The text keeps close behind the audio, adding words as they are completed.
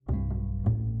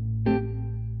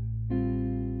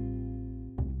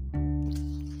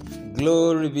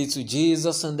Glory be to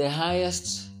Jesus in the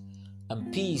highest,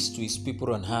 and peace to his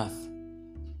people on earth.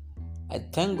 I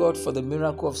thank God for the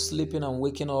miracle of sleeping and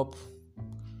waking up.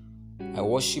 I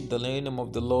worship the name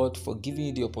of the Lord for giving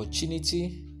you the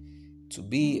opportunity to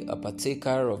be a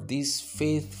partaker of this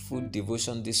faithful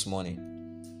devotion this morning.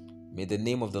 May the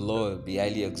name of the Lord be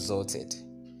highly exalted.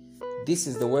 This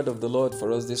is the word of the Lord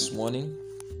for us this morning.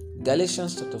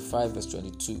 Galatians chapter 5 verse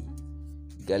 22.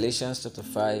 Galatians chapter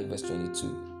 5 verse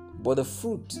 22. But the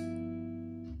fruit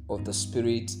of the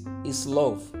Spirit is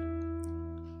love.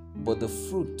 But the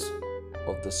fruit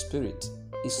of the Spirit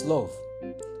is love.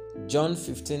 John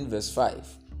 15 verse 5.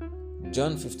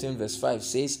 John 15 verse 5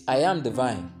 says, I am the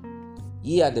vine,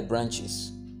 ye are the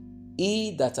branches.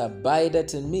 He that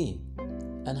abideth in me,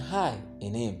 and I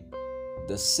in him,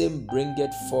 the same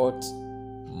bringeth forth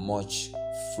much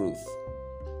fruit.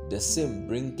 The same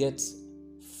bringeth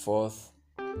forth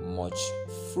much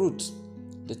fruit.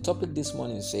 The topic this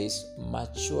morning says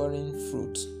maturing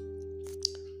fruit.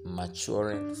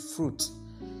 Maturing fruit.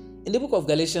 In the book of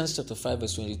Galatians chapter 5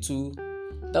 verse 22,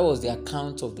 that was the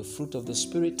account of the fruit of the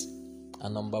Spirit.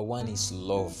 And number one is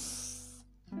love.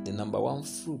 The number one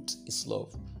fruit is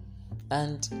love.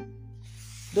 And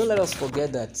don't let us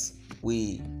forget that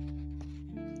we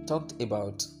talked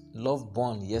about love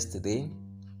born yesterday,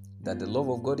 that the love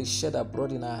of God is shed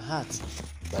abroad in our hearts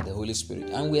by the Holy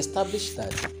Spirit. And we established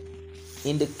that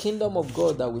in the kingdom of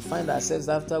God that we find ourselves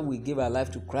after we give our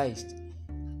life to Christ,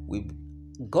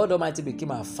 God Almighty became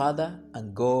our Father,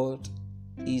 and God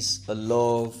is a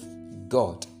love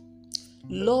God.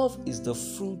 Love is the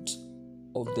fruit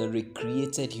of the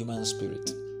recreated human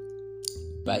spirit.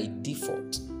 By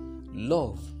default,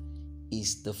 love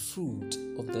is the fruit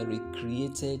of the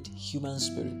recreated human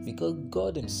spirit, because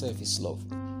God Himself is love,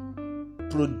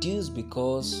 produced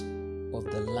because of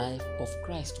the life of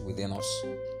Christ within us.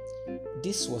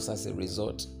 This was as a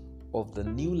result of the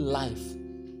new life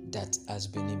that has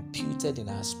been imputed in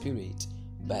our spirit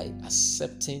by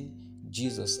accepting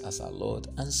Jesus as our Lord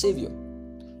and Savior.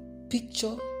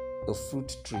 Picture a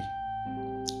fruit tree.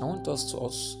 I want us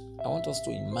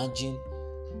to imagine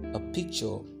a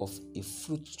picture of a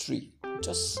fruit tree.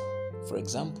 Just for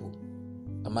example,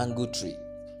 a mango tree.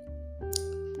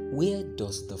 Where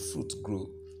does the fruit grow?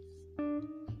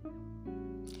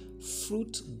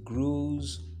 Fruit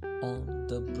grows on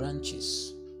the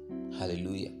branches.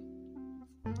 Hallelujah.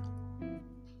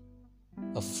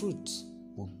 A fruit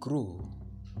will grow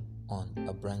on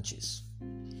the branches.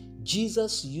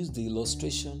 Jesus used the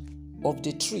illustration of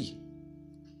the tree.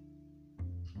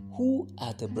 Who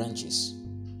are the branches?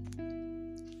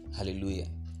 Hallelujah.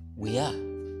 We are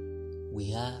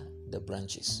the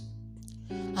branches.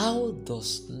 How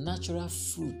does natural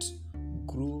fruit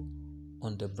grow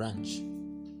on the branch?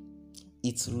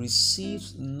 It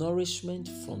receives nourishment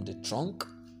from the trunk,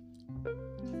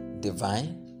 the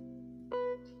vine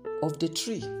of the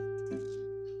tree.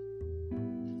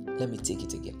 Let me take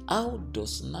it again. How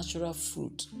does natural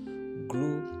fruit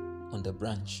grow on the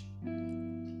branch?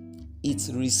 It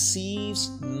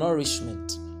receives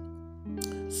nourishment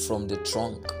from the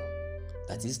trunk,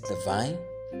 that is the vine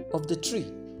of the tree.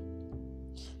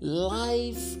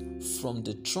 Life from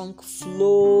the trunk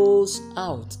flows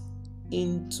out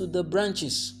into the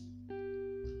branches.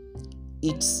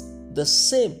 It's the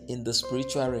same in the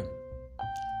spiritual realm.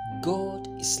 God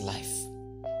is life.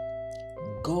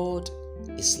 God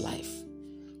is life.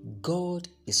 God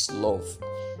is love.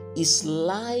 His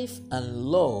life and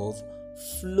love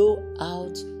flow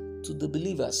out to the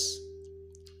believers,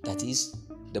 that is,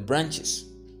 the branches.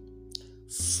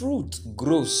 Fruit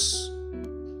grows.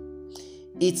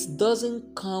 It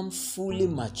doesn't come fully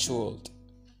matured.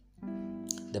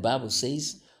 The Bible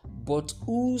says, but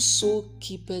whoso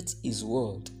keepeth his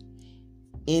word,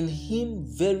 in him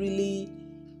verily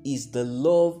is the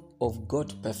love of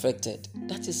God perfected.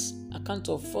 That is account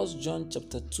of 1 John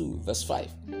chapter 2 verse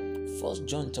 5. 1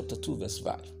 John chapter 2 verse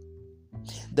 5.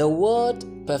 The word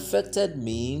perfected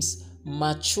means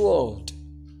matured.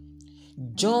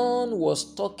 John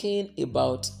was talking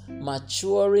about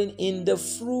maturing in the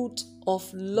fruit of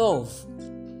love.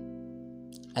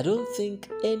 I don't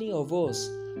think any of us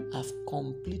have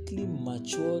completely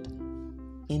matured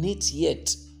in it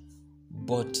yet,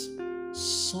 but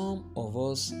some of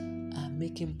us are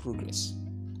making progress.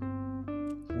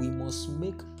 We must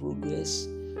make progress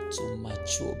to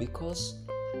mature, because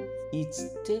it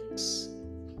takes,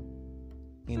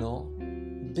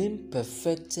 being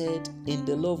perfected in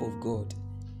the love of God,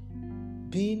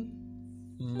 being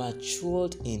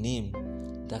matured in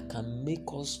Him, that can make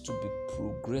us to be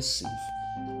progressive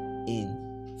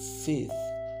in faith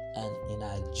and in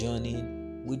our journey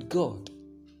with God.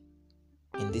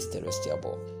 in this terrestrial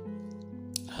ball.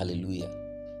 Hallelujah.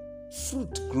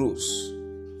 Fruit grows.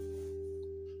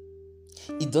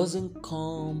 It doesn't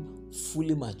come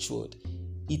fully matured.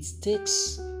 It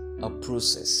takes a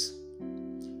process.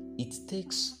 It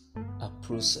takes a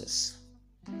process.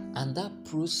 And that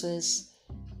process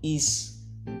is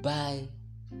by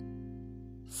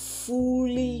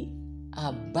fully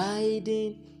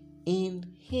abiding in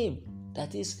Him,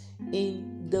 that is,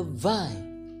 in the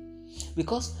vine.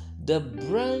 Because the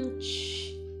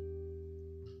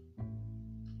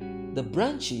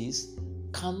branches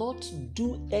cannot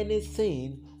do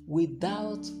anything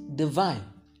without the vine.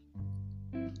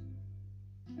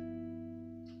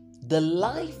 The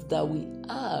life that we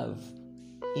have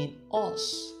in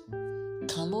us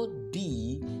cannot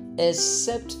be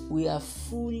except we are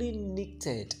fully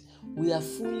knitted, we are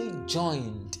fully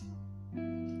joined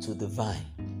to the vine.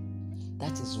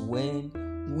 That is when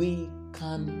we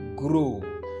can grow.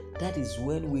 That is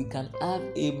when we can have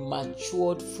a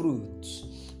matured fruit.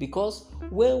 Because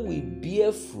when we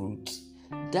bear fruit,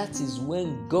 that is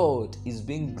when God is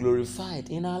being glorified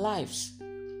in our lives.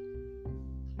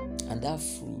 And that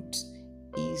fruit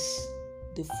is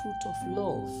the fruit of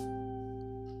love.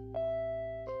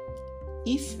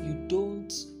 If you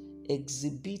don't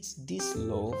exhibit this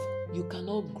love, you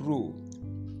cannot grow.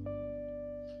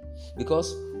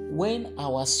 Because when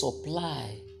our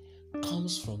supply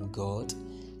comes from God,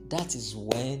 that is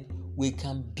when we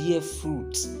can bear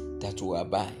fruit that will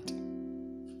abide.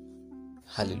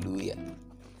 Hallelujah.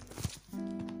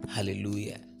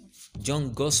 Hallelujah.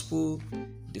 John Gospel,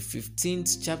 the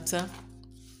 15th chapter,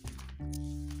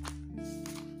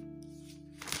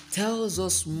 tells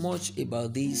us much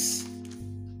about these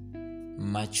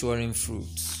maturing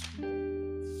fruits.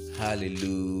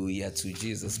 Hallelujah to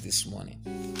Jesus this morning.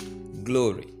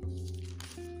 Glory.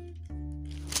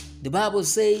 The Bible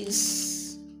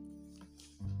says,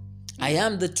 I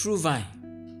am the true vine,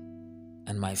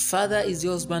 and my Father is the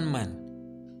husbandman.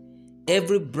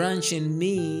 Every branch in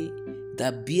me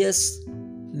that bears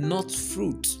not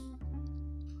fruit,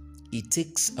 He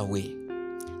takes away.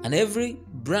 And every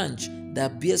branch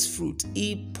that bears fruit,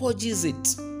 He purges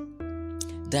it,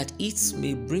 that it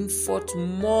may bring forth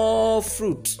more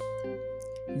fruit.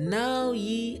 Now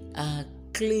ye are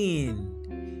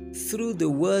clean through the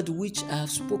word which I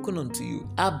have spoken unto you.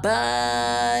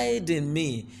 Abide in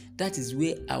me. That is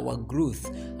where our growth,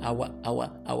 our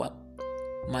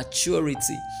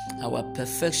maturity, our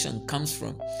perfection comes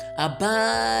from.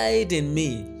 Abide in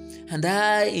me, and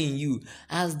I in you.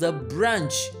 As the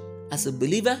branch, as a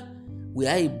believer, we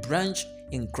are a branch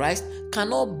in Christ,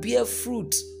 cannot bear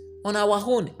fruit on our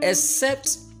own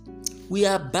except we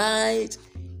abide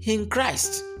in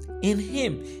Christ, in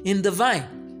Him, in the vine.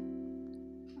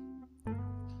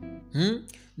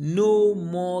 No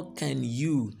more can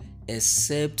you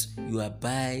except you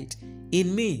abide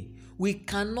in me. We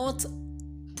cannot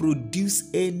produce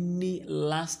any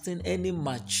lasting, any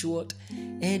matured,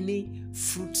 any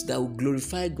fruit that will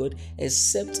glorify God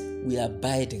except we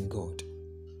abide in God.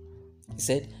 He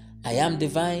said, I am the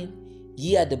vine,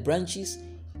 ye are the branches.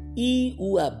 He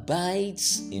who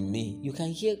abides in me. You can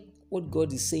hear what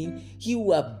God is saying. He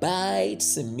who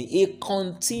abides in me. A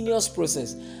continuous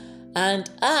process. And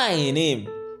I in Him.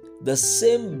 The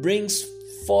same brings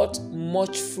forth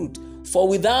much fruit. For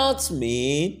without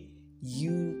me,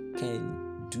 you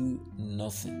can do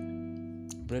nothing.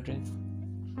 Brethren,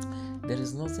 there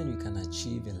is nothing you can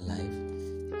achieve in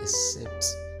life except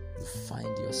you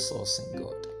find your source in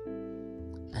God.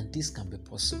 And this can be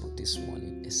possible this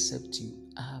morning except you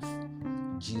have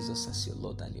Jesus as your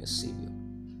Lord and your Savior.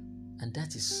 And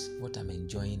that is what I'm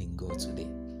enjoying in God today.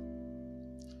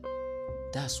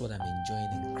 That's what I'm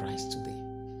enjoying in Christ today.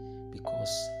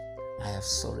 Because I have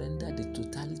surrendered the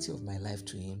totality of my life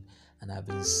to Him, and I've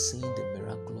been seeing the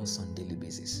miraculous on a daily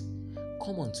basis.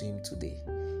 Come unto Him today.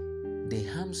 The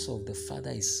arms of the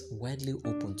Father is widely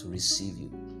open to receive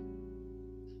you.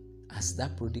 As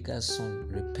that prodigal son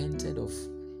repented of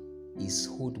his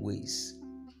old ways,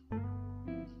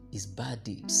 his bad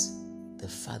deeds, the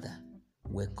Father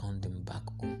welcomed him back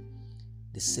home.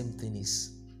 The same thing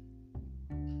is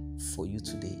for you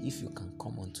today. If you can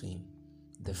come unto Him,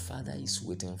 the Father is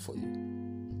waiting for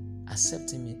you.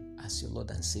 Accept Him as your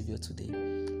Lord and Savior today,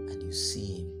 and you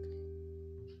see Him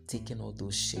taking all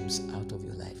those shames out of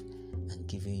your life and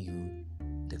giving you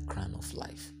the crown of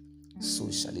life. So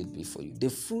shall it be for you. The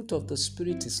fruit of the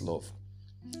Spirit is love.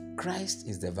 Christ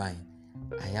is the vine.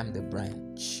 I am the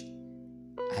branch.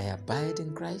 I abide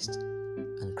in Christ,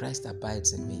 and Christ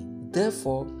abides in me.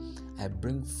 Therefore, I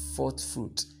bring forth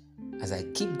fruit. As I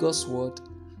keep God's word,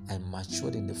 I am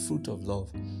matured in the fruit of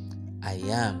love. I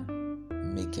am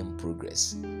making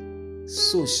progress.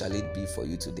 So shall it be for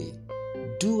you today.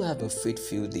 Do have a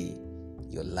faith-filled day.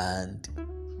 Your land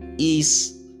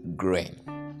is growing.